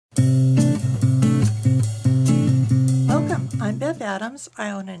Beth Adams.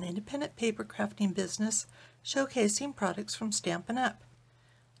 I own an independent paper crafting business showcasing products from Stampin' Up!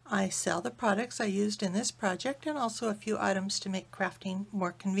 I sell the products I used in this project and also a few items to make crafting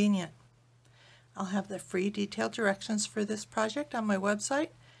more convenient. I'll have the free detailed directions for this project on my website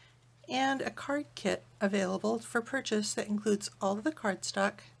and a card kit available for purchase that includes all of the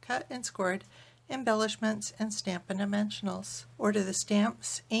cardstock, cut and scored, embellishments, and Stampin' Dimensionals. Order the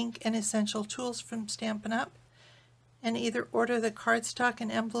stamps, ink, and essential tools from Stampin' Up! And either order the cardstock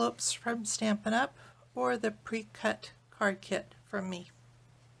and envelopes from Stampin' Up! Or the pre-cut card kit from me.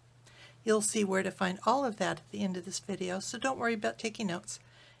 You'll see where to find all of that at the end of this video, so don't worry about taking notes.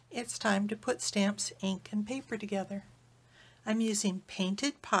 It's time to put stamps, ink, and paper together. I'm using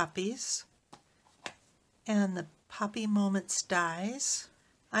painted poppies and the Poppy Moments dies.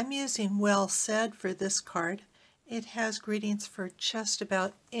 I'm using Well Said for this card. It has greetings for just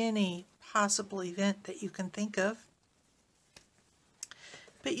about any possible event that you can think of.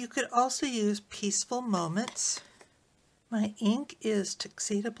 But you could also use Peaceful Moments. My ink is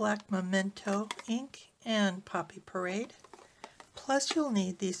Tuxedo Black Memento ink and Poppy Parade. Plus you'll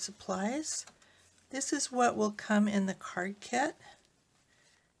need these supplies. This is what will come in the card kit.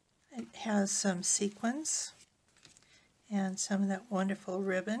 It has some sequins and some of that wonderful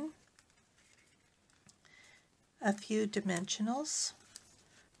ribbon, a few dimensionals,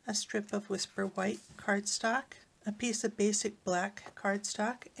 a strip of Whisper White cardstock, a piece of basic black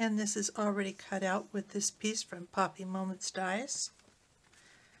cardstock, and this is already cut out with this piece from Poppy Moments Dies,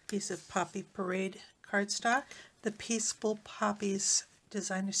 piece of Poppy Parade cardstock, the Peaceful Poppies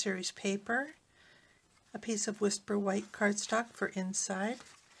Designer Series paper, a piece of Whisper White cardstock for inside.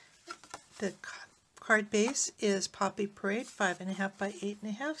 The card base is Poppy Parade 5.5 by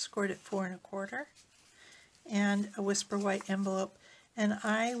 8.5, scored at 4 1/4, and a Whisper White envelope. And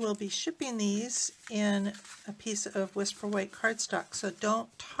I will be shipping these in a piece of Whisper White cardstock, so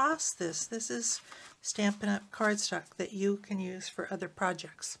don't toss this. This is Stampin' Up! Cardstock that you can use for other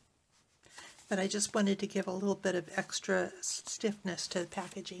projects. But I just wanted to give a little bit of extra stiffness to the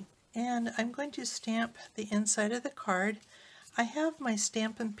packaging. And I'm going to stamp the inside of the card. I have my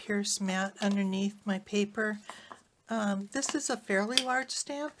Stampin' Pierce mat underneath my paper. This is a fairly large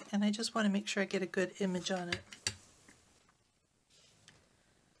stamp, and I just want to make sure I get a good image on it.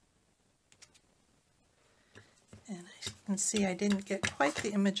 And you can see I didn't get quite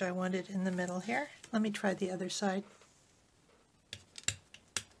the image I wanted in the middle here. Let me try the other side.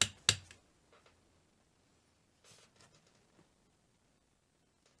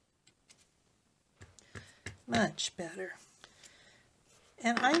 Much better.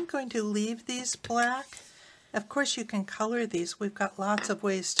 And I'm going to leave these black. Of course you can color these. We've got lots of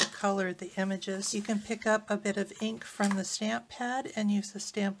ways to color the images. You can pick up a bit of ink from the stamp pad and use the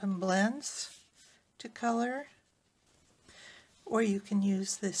Stampin' Blends to color. Or you can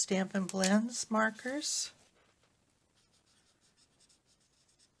use the Stampin' Blends markers.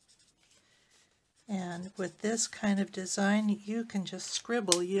 And with this kind of design, you can just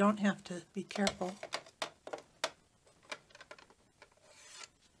scribble. You don't have to be careful.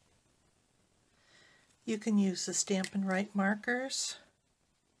 You can use the Stampin' Write markers,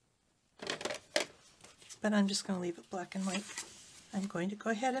 but I'm just going to leave it black and white. I'm going to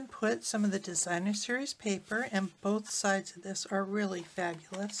go ahead and put some of the Designer Series paper, and both sides of this are really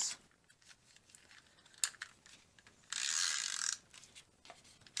fabulous.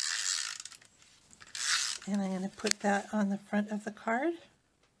 And I'm going to put that on the front of the card.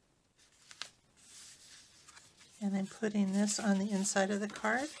 And I'm putting this on the inside of the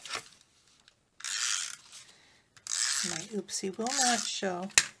card. My oopsie will not show.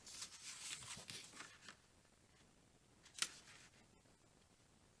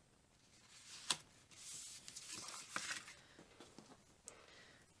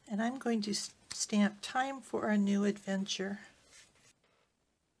 And I'm going to stamp Time for a New Adventure.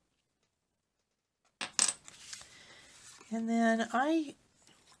 And then I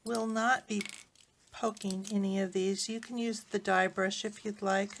will not be poking any of these. You can use the die brush if you'd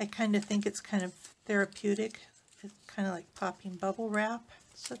like. I kind of think it's kind of therapeutic. It's kind of like popping bubble wrap,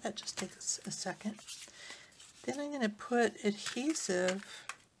 so that just takes a second. Then I'm going to put adhesive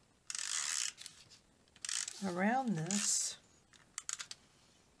around this.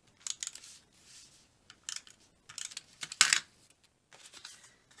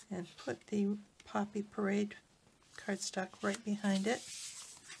 And put the Poppy Parade cardstock right behind it.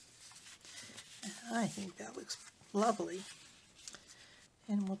 And I think that looks lovely.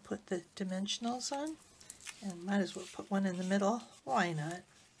 And we'll put the dimensionals on. And might as well put one in the middle. Why not?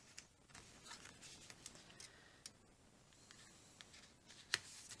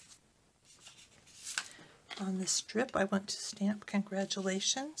 On the strip, I want to stamp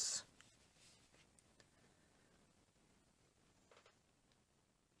congratulations.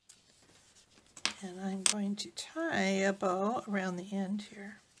 And I'm going to tie a bow around the end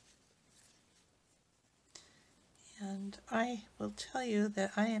here. And I will tell you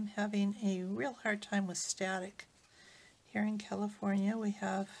that I am having a real hard time with static. Here in California we're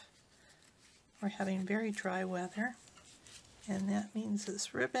having very dry weather, and that means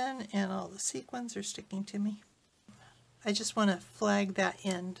this ribbon and all the sequins are sticking to me. I just want to flag that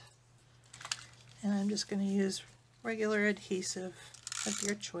end, and I'm just going to use regular adhesive of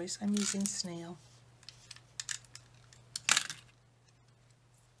your choice. I'm using snail.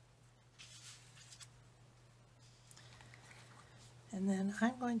 And then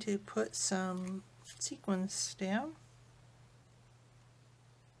I'm going to put some sequins down.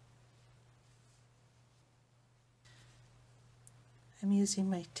 I'm using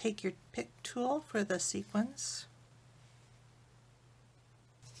my Take Your Pick tool for the sequins.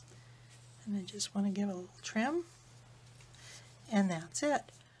 And I just want to give a little trim. And that's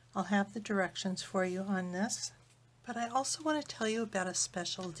it. I'll have the directions for you on this. But I also want to tell you about a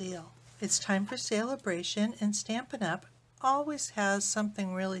special deal. It's time for Celebration, and Stampin' Up! Always has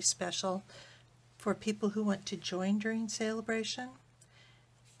something really special for people who want to join during Celebration.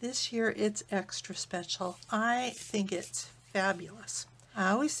 This year it's extra special. I think it's fabulous. I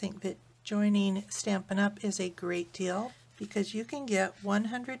always think that joining Stampin' Up! Is a great deal because you can get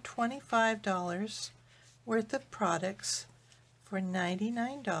 $125 worth of products for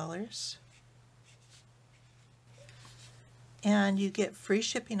 $99, and you get free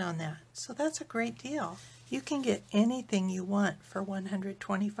shipping on that. So that's a great deal. You can get anything you want for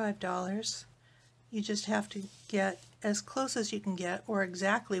 $125. You just have to get as close as you can get, or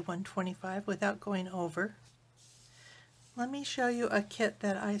exactly $125 without going over. Let me show you a kit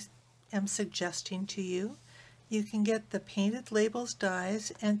that I am suggesting to you. You can get the Painted Labels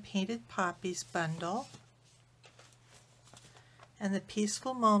Dies and Painted Poppies bundle, and the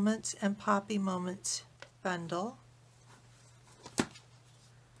Peaceful Moments and Poppy Moments bundle.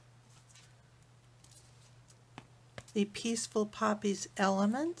 The Peaceful Poppies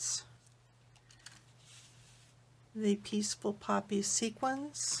Elements, the Peaceful Poppies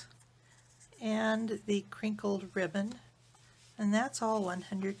Sequins, and the Crinkled Ribbon, and that's all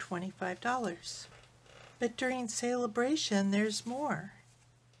 $125. But during Celebration there's more.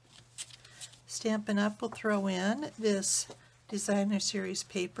 Stampin' Up! Will throw in this Designer Series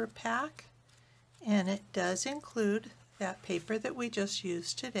paper pack, and it does include that paper that we just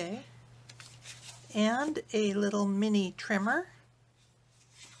used today, and a little mini trimmer,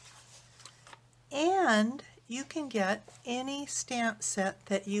 and you can get any stamp set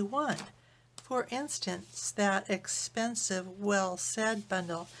that you want. For instance, that expensive Well Said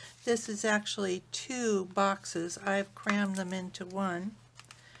bundle. This is actually 2 boxes. I've crammed them into one.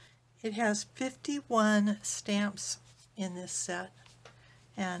 It has 51 stamps in this set,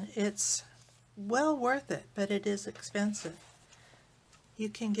 and it's well worth it, but it is expensive. You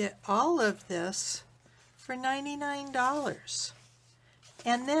can get all of this for $99,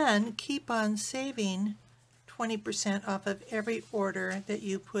 and then keep on saving 20% off of every order that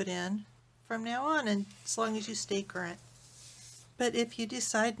you put in from now on, and as long as you stay current. But if you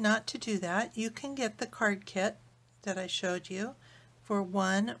decide not to do that, you can get the card kit that I showed you for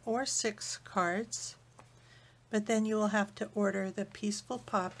 1 or 6 cards, but then you will have to order the Peaceful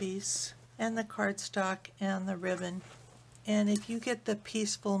Poppies and the cardstock and the ribbon. And if you get the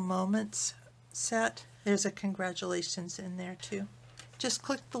Peaceful Moments set, there's a congratulations in there too. Just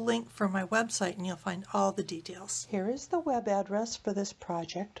click the link for my website and you'll find all the details. Here is the web address for this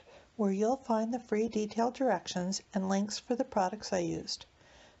project, where you'll find the free detailed directions and links for the products I used.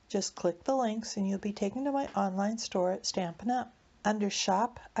 Just click the links and you'll be taken to my online store at Stampin' Up! Under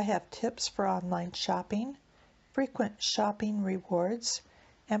Shop, I have tips for online shopping, frequent shopping rewards,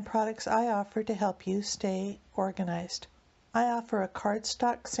 and products I offer to help you stay organized. I offer a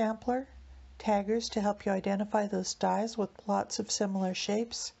cardstock sampler, taggers to help you identify those dies with lots of similar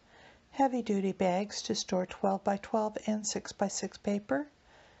shapes, heavy-duty bags to store 12 by 12 and 6 by 6 paper,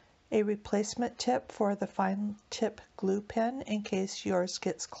 a replacement tip for the fine tip glue pen in case yours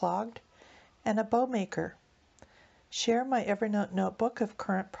gets clogged, and a bow maker. Share my Evernote notebook of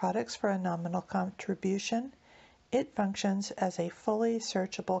current products for a nominal contribution. It functions as a fully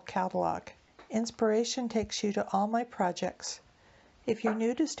searchable catalog. Inspiration takes you to all my projects. If you're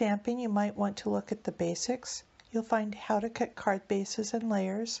new to stamping, you might want to look at the basics. You'll find how to cut card bases and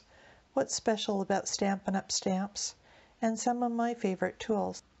layers, what's special about Stampin' Up! Stamps, and some of my favorite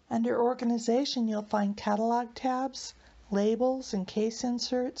tools. Under Organization, you'll find catalog tabs, labels and case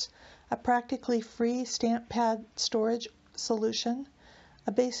inserts, a practically free stamp pad storage solution,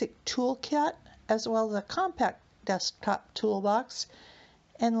 a basic toolkit, as well as a compact desktop toolbox,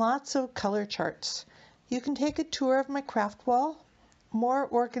 and lots of color charts. You can take a tour of my craft wall.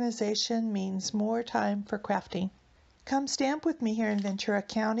 More organization means more time for crafting. Come stamp with me here in Ventura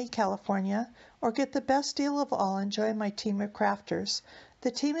County, California, or get the best deal of all and join my team of crafters.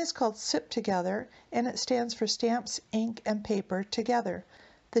 The team is called SIP Together, and it stands for Stamps, Ink, and Paper Together.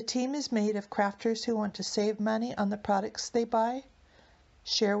 The team is made of crafters who want to save money on the products they buy,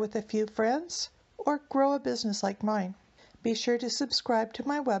 share with a few friends, or grow a business like mine. Be sure to subscribe to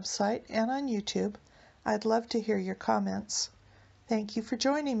my website and on YouTube. I'd love to hear your comments. Thank you for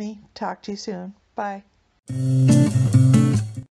joining me. Talk to you soon. Bye.